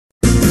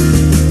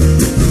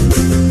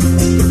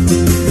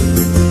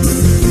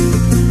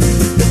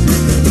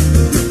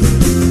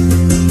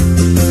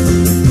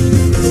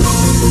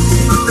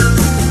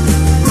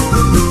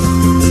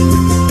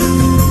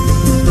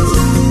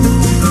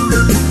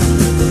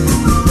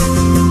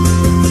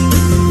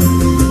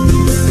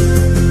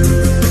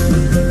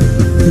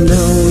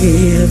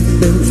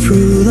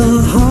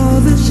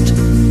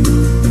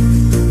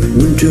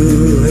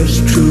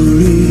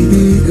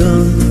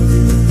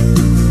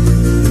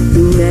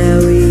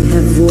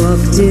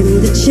Lost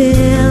in the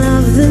chill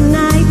of the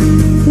night,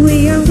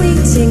 we are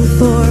waiting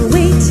for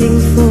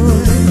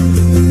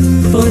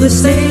the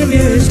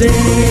Saviour's day.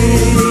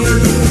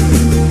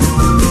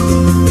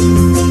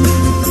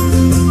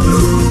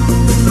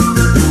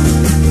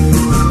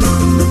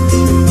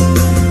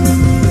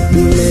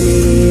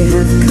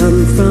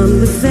 From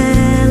the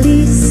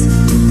valleys,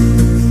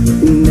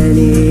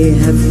 many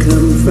have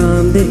come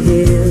from the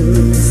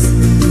hills.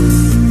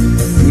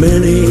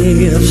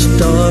 Many have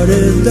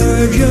started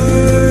their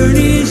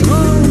journeys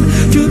home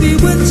to be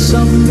with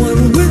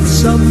someone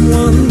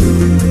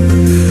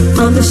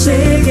on the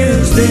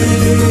Saviour's day.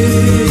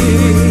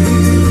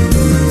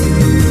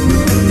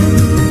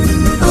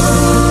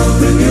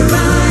 Open your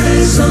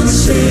eyes on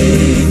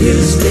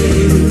Saviour's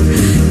day.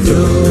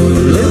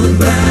 Don't look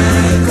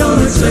back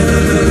or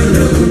turn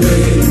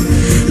away.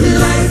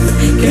 Life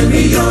can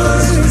be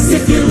yours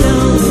if you'll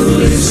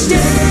only stay.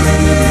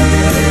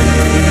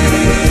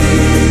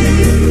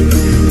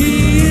 He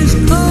is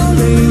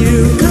calling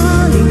you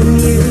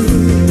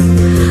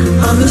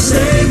on the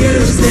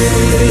Saviour's day.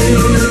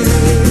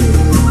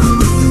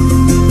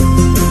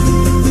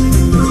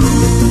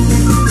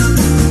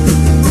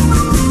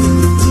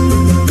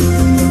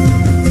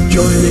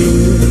 Joining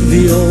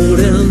the old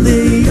and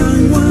the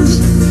young ones,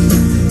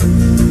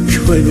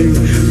 joining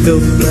the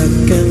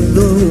black and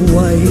the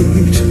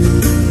white,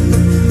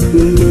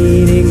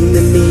 meeting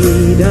the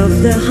need of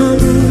the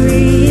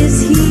hungry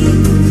is He.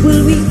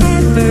 Will we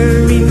ever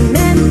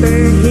remember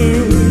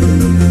Him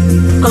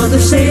on the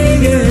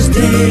Saviour's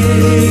day?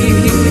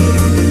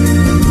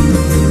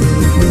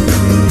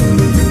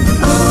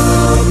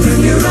 Open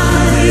your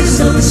eyes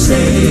on the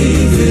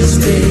Saviour's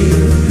day.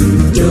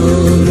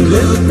 Don't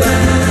look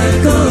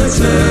back or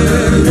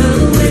turn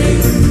away.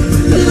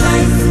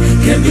 Life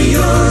can be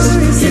yours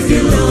if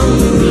you'll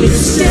only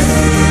stay.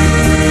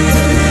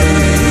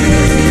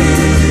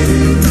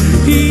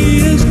 He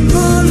is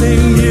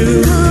calling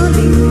you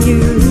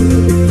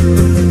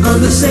on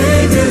the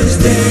Saviour's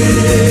day.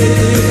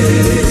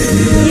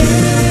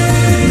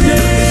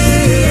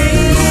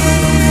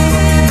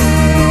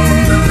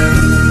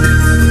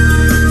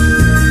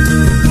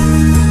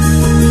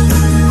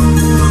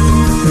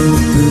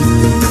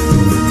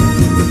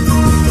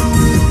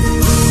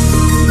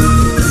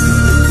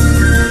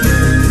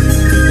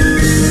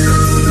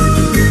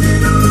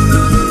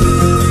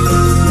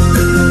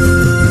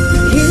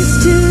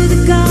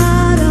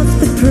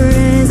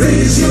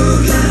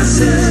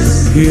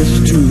 Here's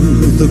to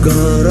the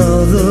God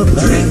of the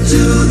past. Drink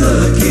to the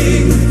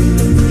King.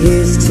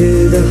 Here's to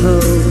the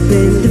hope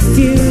in the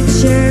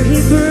future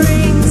He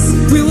brings.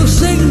 We will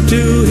sing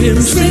to Him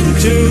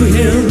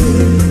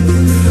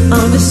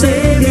on the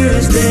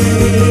Saviour's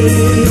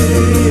day.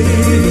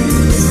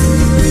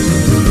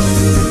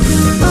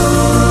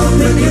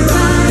 Open your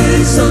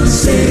eyes on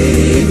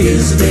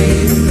Saviour's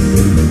day.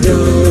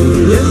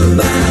 Don't look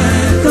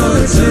back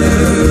or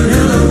turn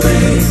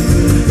away.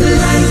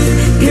 Life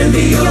can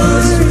be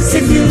yours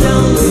if you'll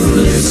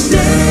only stay.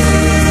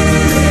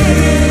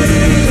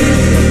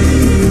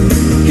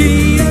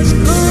 He is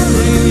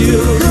calling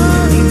you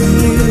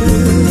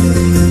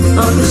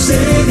on the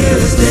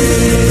Saviour's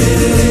day.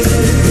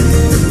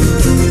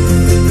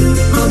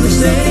 On the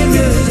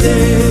Saviour's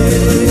day.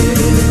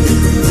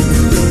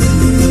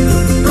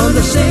 On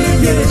the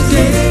Saviour's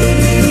day.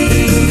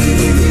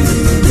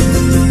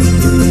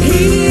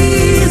 He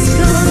is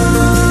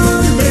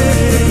calling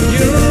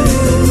you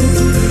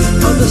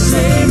on the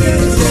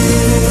Saviour's day.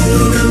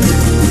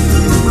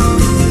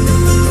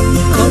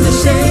 On the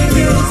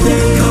Saviour's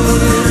day, on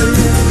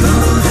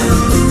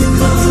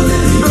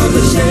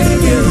the Saviour's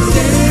day,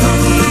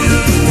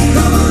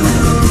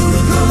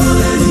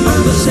 on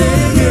the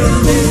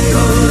Saviour's day,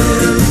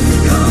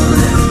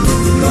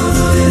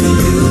 calling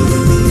you.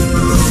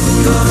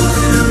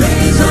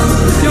 Raise up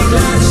your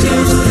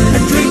glasses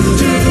and drink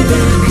to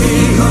the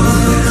King.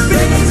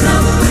 Raise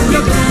up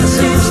your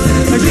glasses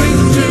and drink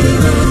to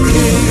the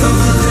King.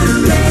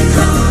 Raise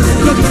up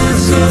your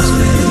glasses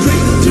and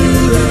drink to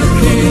the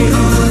King.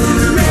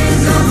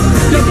 Raise up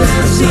your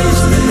glasses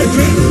and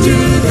drink to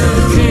the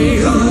King.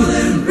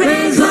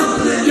 Raise up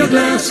your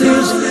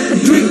glasses and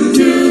drink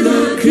to the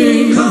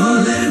King.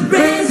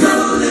 Raise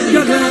up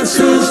your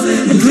glasses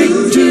and drink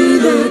to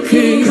the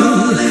King.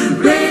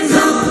 Raise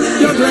up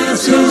your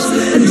glasses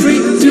and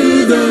drink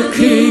to the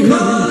King.